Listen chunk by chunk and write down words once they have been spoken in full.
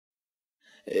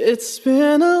It's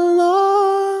been a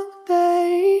long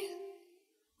day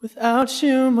without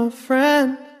you, my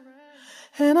friend,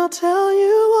 and I'll tell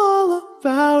you all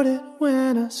about it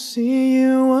when I see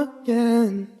you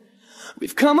again.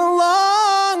 We've come a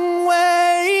long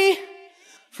way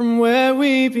from where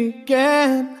we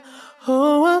began.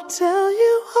 Oh, I'll tell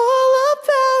you all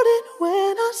about it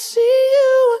when I see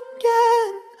you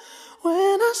again.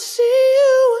 When I see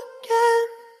you again.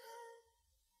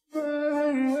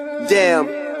 Damn,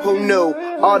 who knew?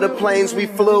 All the planes we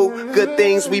flew, good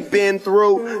things we've been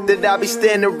through, that I'll be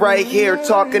standing right here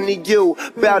talking to you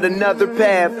about another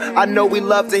path. I know we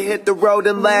love to hit the road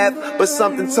and laugh, but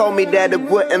something told me that it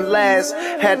wouldn't last.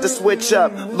 Had to switch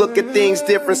up, look at things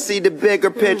different, see the bigger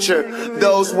picture.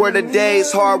 Those were the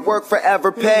days, hard work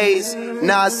forever pays.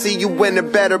 Now I see you in a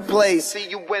better place. See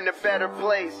you in a better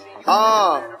place.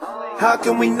 How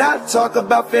can we not talk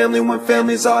about family when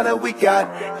family's all that we got?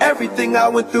 Everything I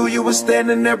went through, you were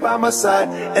standing there by my side,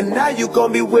 and now you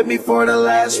gon' be with me for the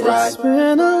last ride. It's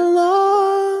been a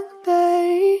long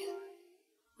day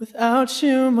without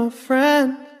you, my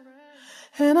friend,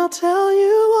 and I'll tell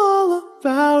you all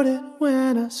about it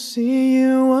when I see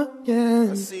you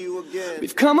again.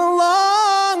 We've come a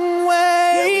long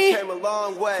way,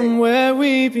 from where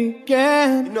we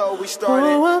began. You know we started.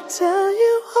 Oh, I'll tell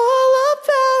you all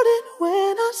about it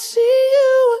when I see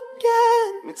you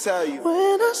again. Let me tell you.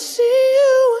 When I see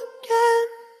you again.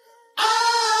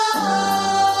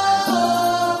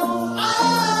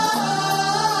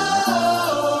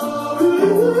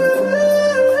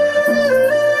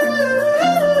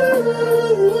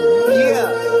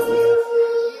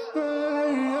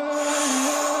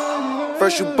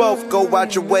 First you both go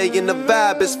out your way and the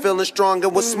vibe is feeling strong,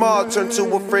 and what's small turn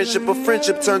to a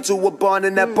friendship turn to a bond,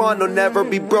 and that bond will never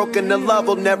be broken, the love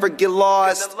will never get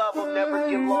lost.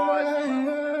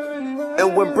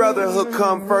 And when brotherhood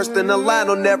come first, then the line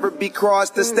will never be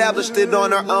crossed. Established it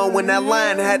on our own when that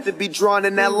line had to be drawn,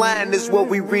 and that line is what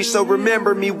we reach, so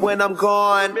remember me when I'm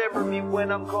gone.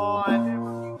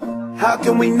 How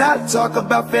can we not talk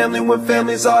about family when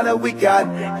family's all that we got?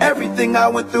 Everything I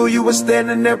went through, you were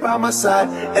standing there by my side,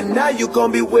 and now you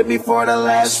gon' be with me for the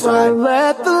last ride. So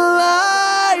let the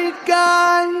light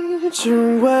guide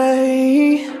your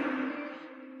way.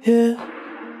 Yeah.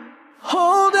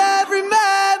 Hold every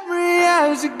memory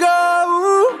as you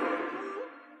go,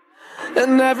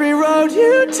 and every road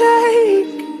you take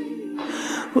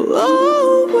will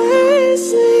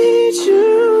always lead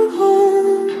you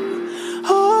home.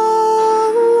 Oh,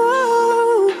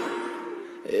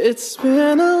 it's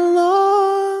been a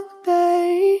long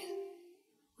day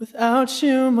without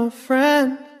you, my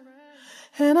friend,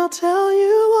 and I'll tell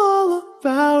you all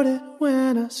about it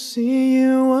when I see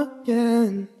you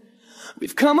again.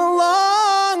 We've come a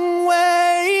long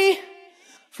way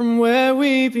from where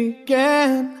we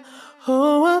began.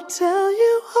 Oh, I'll tell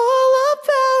you all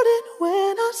about it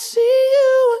when I see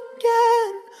you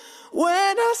again.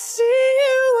 When I see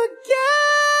you